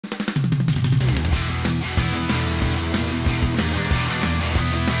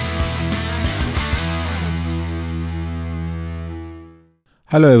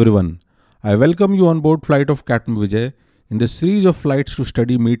Hello everyone, I welcome you on board flight of Captain Vijay in the series of flights to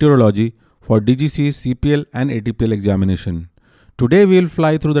study meteorology for Dgca Cpl and Atpl examination. Today we will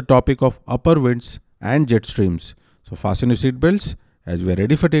fly through the topic of upper winds and jet streams. So fasten your seatbelts as we are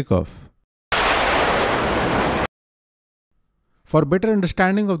ready for takeoff. For better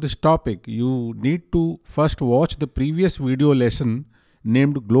understanding of this topic, you need to first watch the previous video lesson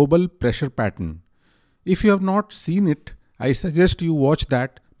named Global Pressure Pattern. If you have not seen it, I suggest you watch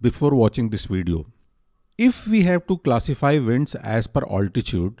that before watching this video. If we have to classify winds as per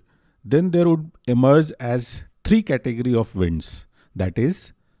altitude, then there would emerge as three categories of winds. That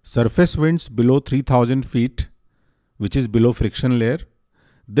is, surface winds below 3000 feet, which is below friction layer.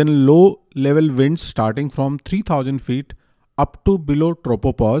 Then low level winds starting from 3000 feet up to below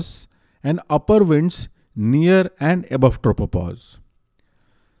tropopause, and upper winds near and above tropopause.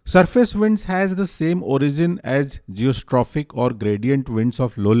 Surface winds has the same origin as geostrophic or gradient winds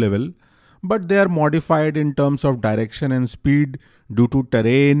of low level, but they are modified in terms of direction and speed due to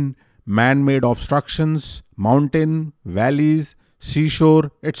terrain, man-made obstructions, mountain, valleys,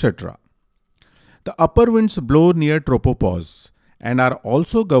 seashore, etc. The upper winds blow near tropopause and are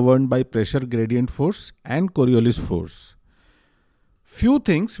also governed by pressure gradient force and Coriolis force. Few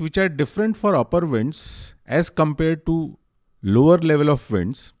things which are different for upper winds as compared to lower level of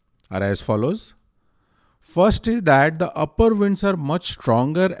winds are as follows. First is that the upper winds are much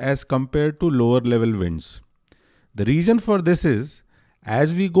stronger as compared to lower level winds. The reason for this is,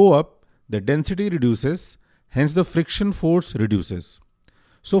 as we go up, the density reduces, hence the friction force reduces.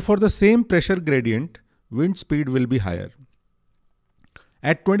 So for the same pressure gradient, wind speed will be higher.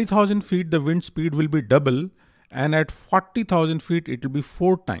 At 20,000 feet, the wind speed will be double, and at 40,000 feet, it will be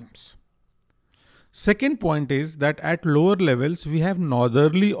 4 times. Second point is that at lower levels, we have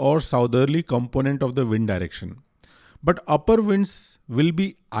northerly or southerly component of the wind direction. But upper winds will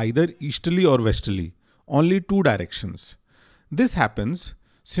be either easterly or westerly, only two directions. This happens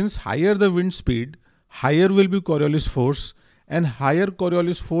since higher the wind speed, higher will be Coriolis force, and higher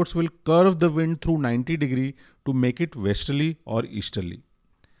Coriolis force will curve the wind through 90 degree to make it westerly or easterly.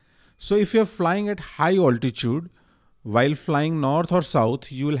 So if you are flying at high altitude, while flying north or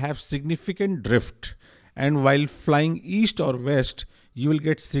south, you will have significant drift, and while flying east or west, you will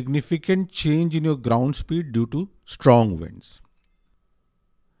get significant change in your ground speed due to strong winds.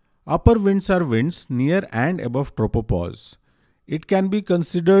 Upper winds are winds near and above tropopause. It can be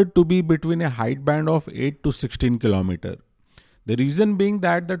considered to be between a height band of 8 to 16 km. The reason being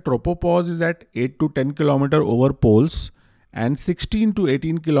that the tropopause is at 8 to 10 km over poles and 16 to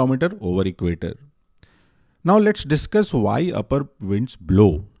 18 km over equator. Now let's discuss why upper winds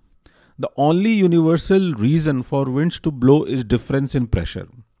blow. The only universal reason for winds to blow is difference in pressure.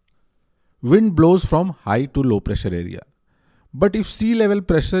 Wind blows from high to low pressure area. But if sea level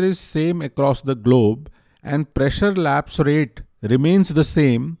pressure is same across the globe and pressure lapse rate remains the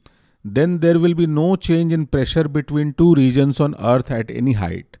same, then there will be no change in pressure between two regions on Earth at any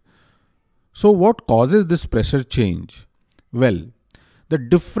height. So what causes this pressure change? Well, the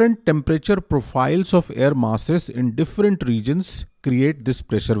different temperature profiles of air masses in different regions create this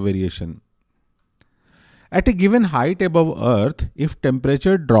pressure variation. At a given height above Earth, if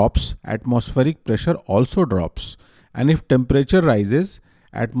temperature drops, atmospheric pressure also drops. And if temperature rises,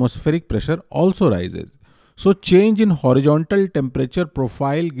 atmospheric pressure also rises. So change in horizontal temperature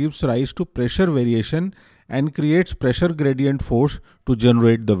profile gives rise to pressure variation and creates pressure gradient force to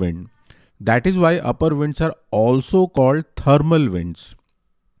generate the wind. That is why upper winds are also called thermal winds.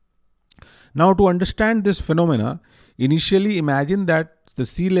 Now to understand this phenomena, initially imagine that the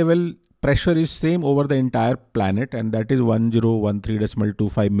sea level pressure is same over the entire planet, and that is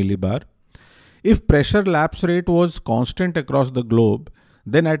 1013.25 millibar. If pressure lapse rate was constant across the globe,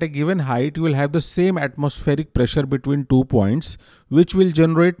 then at a given height you will have the same atmospheric pressure between 2 points, which will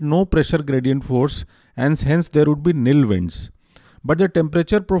generate no pressure gradient force, and hence there would be nil winds. But the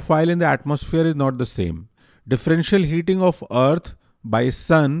temperature profile in the atmosphere is not the same. Differential heating of Earth by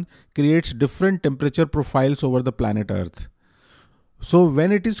sun creates different temperature profiles over the planet Earth. So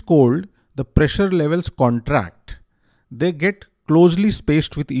when it is cold, the pressure levels contract. They get closely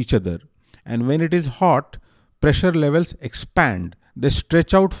spaced with each other. And when it is hot, pressure levels expand. They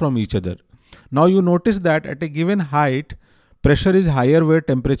stretch out from each other. Now you notice that at a given height, pressure is higher where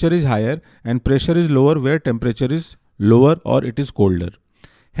temperature is higher, and pressure is lower where temperature is lower or it is colder.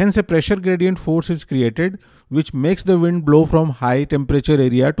 Hence a pressure gradient force is created, which makes the wind blow from high temperature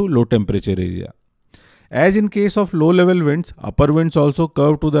area to low temperature area. As in case of low level winds, upper winds also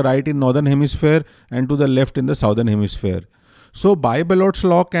curve to the right in northern hemisphere and to the left in the southern hemisphere. So BALLOTS'S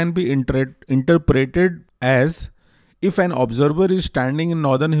law can be interpreted as If an observer is standing in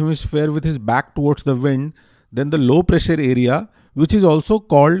northern hemisphere with his back towards the wind, then the low pressure area, which is also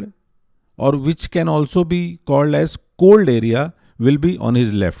called or which can also be called as cold area, will be on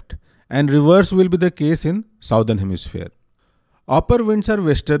his left, and reverse will be the case in southern hemisphere. Upper winds are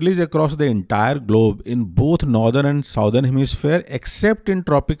westerlies across the entire globe in both northern and southern hemisphere, except in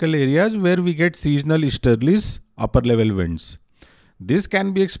tropical areas where we get seasonal easterlies, upper level winds. This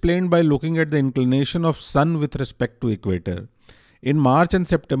can be explained by looking at the inclination of sun with respect to equator. In March and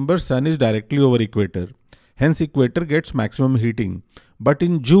September, sun is directly over equator. Hence, equator gets maximum heating. But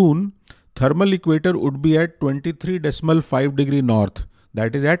in June, thermal equator would be at 23.5 degree north,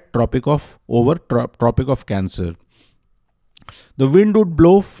 that is at Tropic of Cancer. The wind would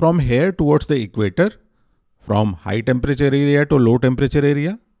blow from here towards the equator, from high temperature area to low temperature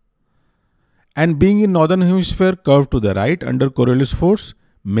area, and being in northern hemisphere curved to the right under Coriolis force,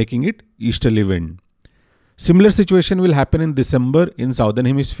 making it easterly wind. Similar situation will happen in December in southern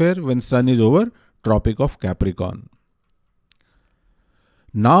hemisphere when sun is over Tropic of Capricorn.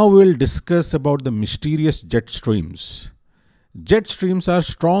 Now we will discuss about the mysterious jet streams. Jet streams are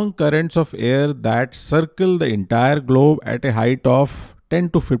strong currents of air that circle the entire globe at a height of 10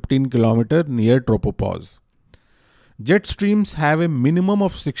 to 15 km near tropopause. Jet streams have a minimum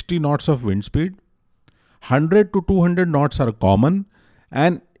of 60 knots of wind speed. 100 to 200 knots are common,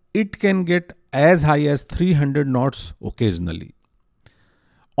 and it can get as high as 300 knots occasionally.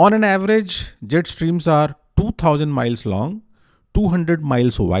 On an average, jet streams are 2000 miles long, 200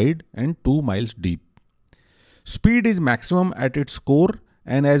 miles wide and 2 miles deep. Speed is maximum at its core,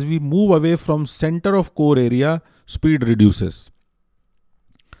 and as we move away from center of core area, speed reduces.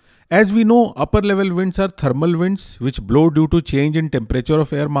 As we know, upper level winds are thermal winds which blow due to change in temperature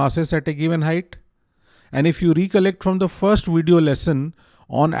of air masses at a given height. And if you recollect from the first video lesson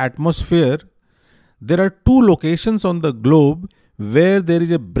on atmosphere, there are two locations on the globe where there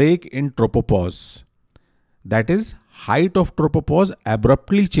is a break in tropopause. That is, height of tropopause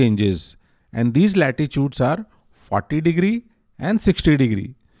abruptly changes, and these latitudes are 40 degree and 60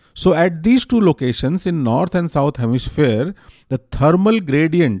 degree. So at these two locations in north and south hemisphere, the thermal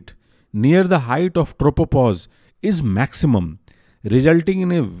gradient near the height of tropopause is maximum, resulting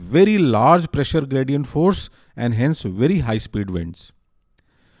in a very large pressure gradient force and hence very high speed winds.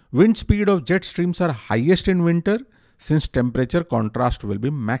 Wind speed of jet streams are highest in winter, since temperature contrast will be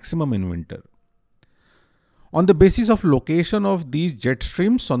maximum in winter. On the basis of location of these jet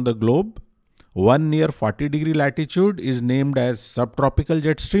streams on the globe, one near 40 degree latitude is named as subtropical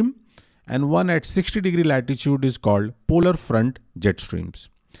jet stream, and one at 60 degree latitude is called polar front jet streams.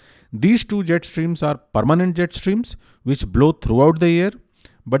 These two jet streams are permanent jet streams which blow throughout the year,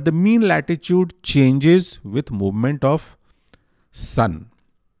 but the mean latitude changes with movement of sun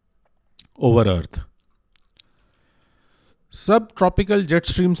over Earth. Subtropical jet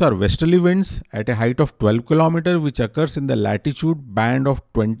streams are westerly winds at a height of 12 km which occurs in the latitude band of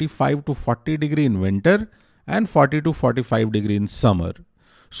 25 to 40 degree in winter and 40 to 45 degree in summer.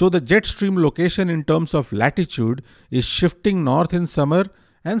 So the jet stream location in terms of latitude is shifting north in summer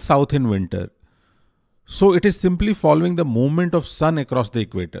and south in winter. So it is simply following the movement of sun across the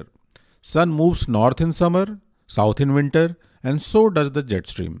equator. Sun moves north in summer, south in winter, and so does the jet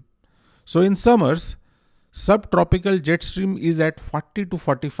stream. So in summers, subtropical jet stream is at 40 to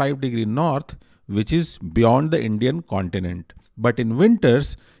 45 degree north, which is beyond the Indian continent. But in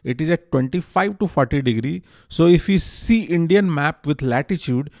winters, it is at 25 to 40 degree. So if you see Indian map with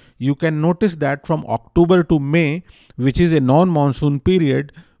latitude, you can notice that from October to May, which is a non-monsoon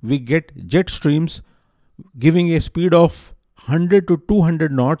period, we get jet streams giving a speed of 100 to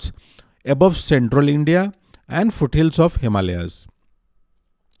 200 knots above central India and foothills of Himalayas.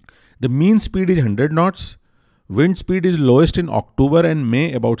 The mean speed is 100 knots. Wind speed is lowest in October and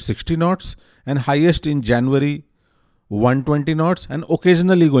May, about 60 knots, and highest in January, 120 knots, and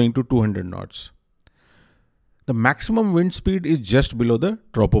occasionally going to 200 knots. The maximum wind speed is just below the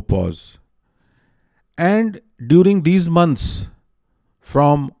tropopause. And during these months,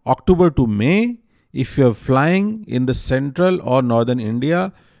 from October to May, if you are flying in the central or northern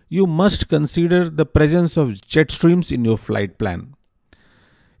India, you must consider the presence of jet streams in your flight plan.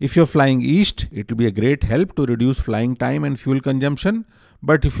 If you are flying east, it will be a great help to reduce flying time and fuel consumption.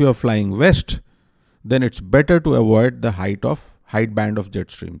 But if you are flying west, then it's better to avoid the height band of jet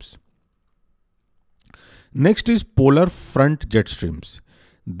streams. Next is polar front jet streams.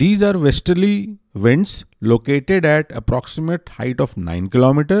 These are westerly winds located at approximate height of 9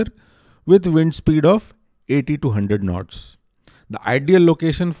 km with wind speed of 80 to 100 knots. The ideal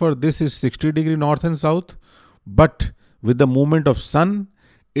location for this is 60 degree north and south, but with the movement of sun,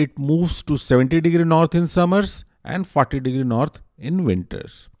 it moves to 70 degree north in summers and 40° north in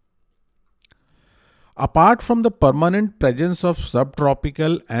winters. Apart from the permanent presence of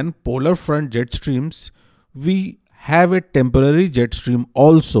subtropical and polar front jet streams, we have a temporary jet stream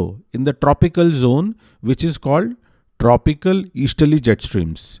also in the tropical zone, which is called tropical easterly jet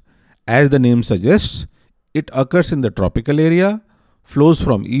streams. As the name suggests, it occurs in the tropical area, flows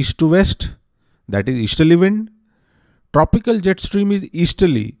from east to west, that is easterly wind. Tropical jet stream is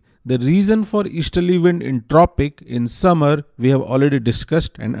easterly. The reason for easterly wind in tropic in summer we have already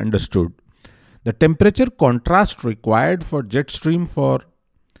discussed and understood. The temperature contrast required for jet stream for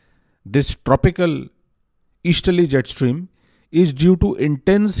this tropical easterly jet stream is due to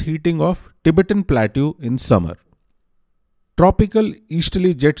intense heating of Tibetan Plateau in summer. Tropical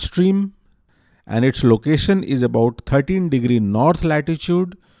easterly jet stream and its location is about 13° north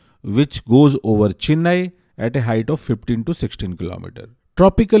latitude, which goes over Chennai at a height of 15 to 16 km.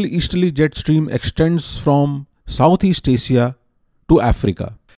 Tropical easterly jet stream extends from Southeast Asia to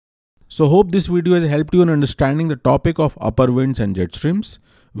Africa. So hope this video has helped you in understanding the topic of upper winds and jet streams.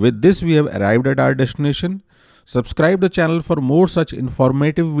 With this, we have arrived at our destination. Subscribe the channel for more such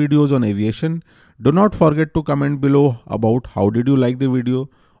informative videos on aviation. Do not forget to comment below about how did you like the video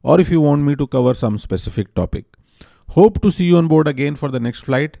or if you want me to cover some specific topic. Hope to see you on board again for the next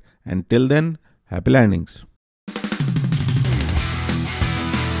flight, and till then, happy landings.